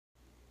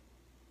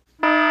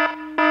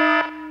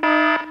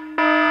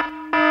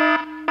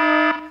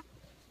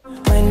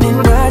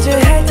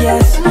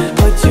yes,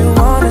 but you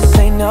wanna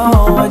say no.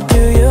 What do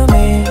you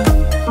mean?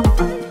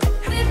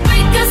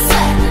 Break a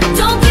sweat,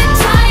 don't get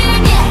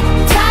tired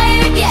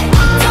yet,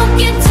 don't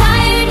get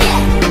tired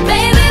yet,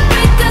 baby,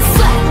 break a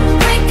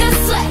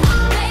sweat,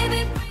 baby,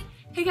 break.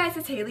 Hey guys,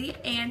 it's Haley,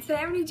 and today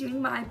I'm going to be doing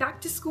my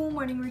back to school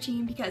morning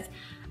routine because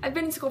I've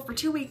been in school for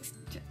 2 weeks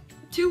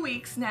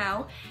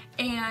now,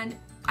 and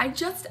I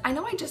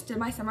know I just did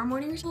my summer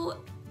morning routine,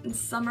 and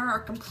summer are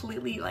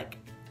completely like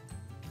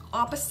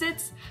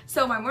opposites,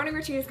 so my morning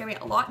routine is gonna be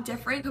a lot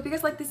different. Hope you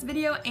guys like this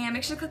video, and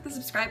make sure to click the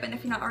subscribe button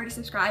if you're not already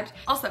subscribed.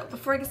 Also,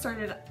 before I get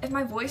started, if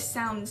my voice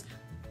sounds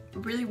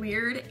really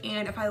weird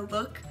and if I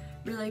look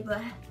really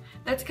bleh,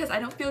 that's because I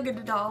don't feel good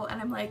at all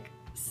and I'm like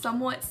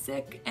somewhat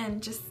sick,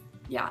 and just,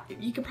 yeah,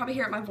 you can probably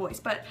hear it in my voice,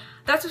 but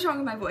that's what's wrong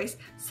with my voice.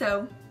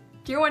 So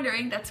if you're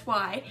wondering, that's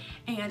why.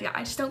 And yeah,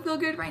 I just don't feel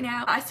good right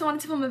now. I still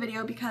wanted to film a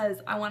video because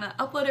I want to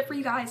upload it for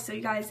you guys so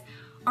you guys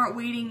aren't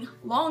waiting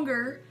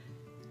longer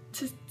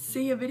to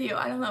see a video.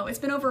 I don't know, it's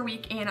been over a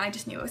week and I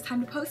just knew it was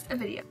time to post a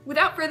video.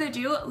 Without further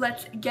ado,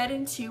 let's get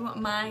into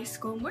my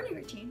school morning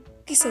routine.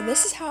 Okay, so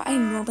this is how I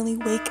normally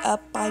wake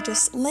up, by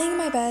just laying in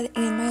my bed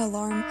and my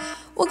alarm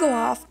will go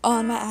off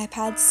on my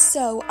iPad.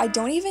 So I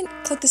don't even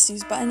click the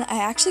snooze button. I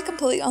actually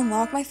completely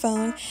unlock my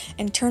phone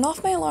and turn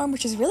off my alarm,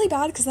 which is really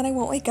bad because then I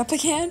won't wake up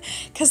again,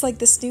 because like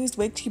the snooze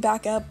wakes you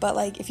back up, but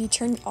like if you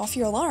turn off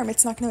your alarm,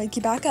 it's not gonna wake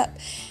you back up.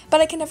 But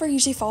I can never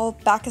usually fall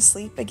back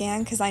asleep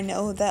again because I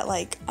know that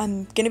like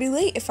I'm gonna be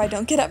late if I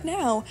don't get up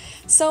now.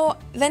 So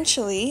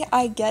eventually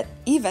I get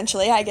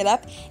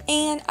up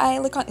and I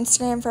look on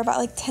Instagram for about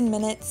like 10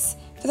 minutes.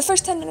 For the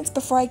first 10 minutes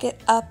before I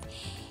get up,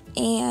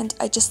 and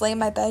I just lay in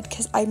my bed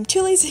because I'm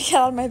too lazy to get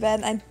out of my bed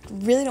and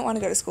I really don't want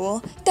to go to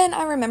school. Then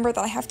I remember that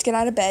I have to get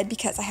out of bed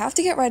because I have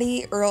to get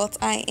ready or else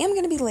I am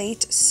going to be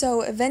late.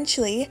 So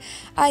eventually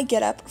I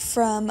get up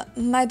from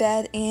my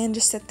bed and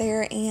just sit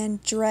there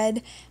and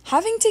dread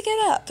having to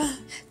get up.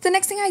 The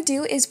next thing I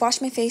do is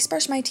wash my face,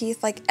 brush my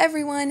teeth like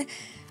everyone,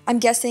 I'm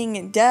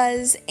guessing,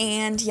 does,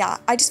 and yeah,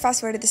 I just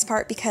fast forwarded this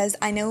part because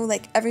I know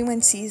like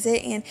everyone sees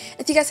it, and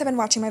if you guys have been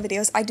watching my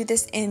videos, I do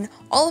this in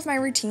all of my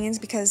routines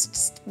because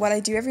it's what I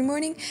do every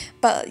morning.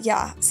 But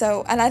yeah,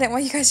 so, and I didn't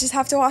want you guys just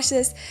have to watch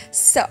this,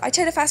 so I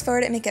try to fast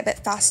forward it and make it a bit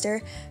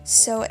faster.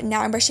 So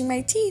now I'm brushing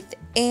my teeth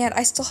and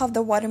I still have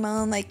the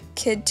watermelon like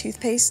kid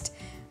toothpaste.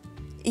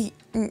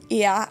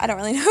 Yeah, I don't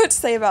really know what to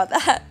say about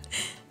that.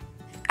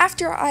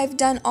 After I've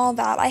done all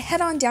that, I head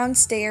on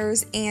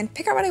downstairs and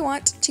pick out what I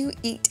want to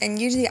eat, and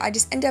usually I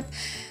just end up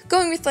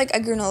going with like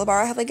a granola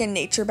bar. I have like a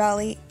Nature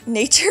Valley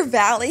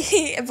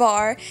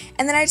bar,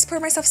 and then I just pour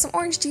myself some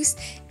orange juice,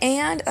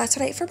 and that's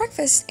what I ate for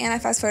breakfast. And I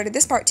fast forwarded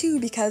this part too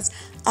because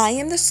I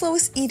am the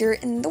slowest eater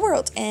in the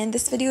world, and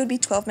this video would be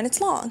 12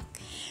 minutes long.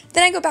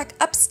 Then I go back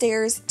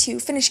upstairs to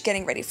finish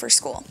getting ready for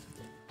school.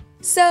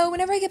 So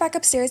whenever I get back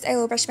upstairs, I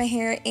will brush my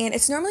hair, and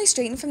it's normally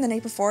straightened from the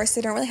night before,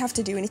 so I don't really have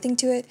to do anything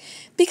to it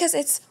because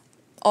it's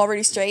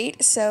already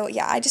straight. So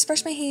yeah, I just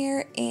brush my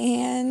hair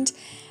and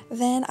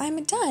then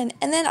I'm done.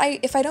 And then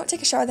if I don't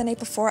take a shower the night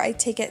before, I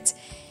take it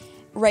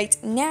right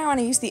now,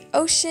 and I use the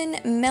Ocean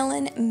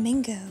Melon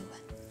Mango.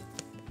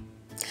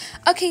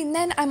 Okay, and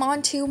then I'm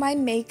on to my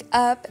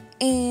makeup,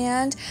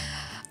 and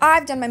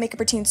I've done my makeup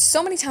routine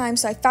so many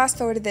times, so I fast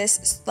forwarded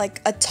this like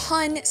a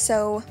ton.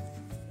 So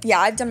yeah,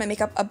 I've done my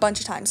makeup a bunch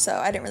of times, so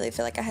I didn't really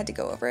feel like I had to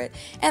go over it.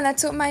 And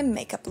that's what my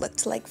makeup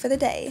looked like for the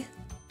day.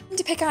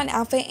 To pick out an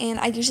outfit, and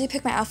I usually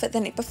pick my outfit the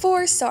night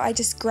before, so I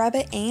just grab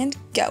it and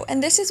go.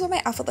 And this is what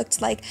my outfit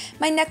looked like.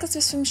 My necklace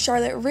was from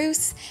Charlotte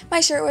Russe,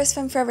 my shirt was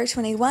from Forever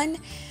 21,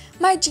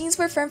 my jeans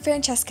were from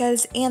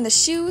Francesca's, and the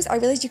shoes, I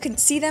realized you couldn't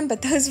see them,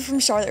 but those were from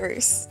Charlotte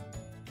Russe.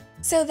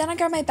 So then I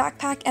grab my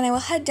backpack and I will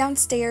head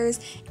downstairs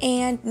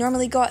and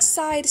normally go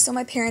outside so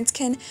my parents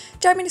can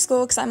drive me to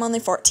school because I'm only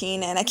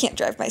 14 and I can't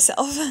drive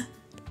myself.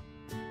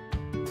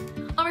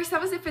 Alright, so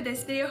that was it for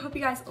this video. Hope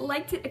you guys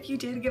liked it. If you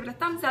did, give it a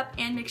thumbs up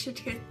and make sure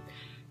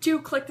to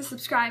click the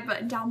subscribe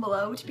button down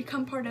below to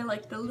become part of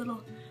like the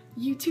little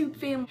YouTube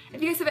family.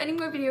 If you guys have any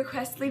more video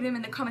requests, leave them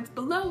in the comments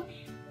below,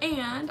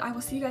 and I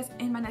will see you guys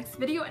in my next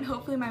video, and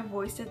hopefully my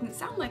voice doesn't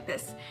sound like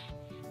this.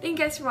 Thank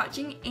you guys for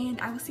watching,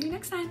 and I will see you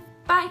next time.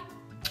 Bye!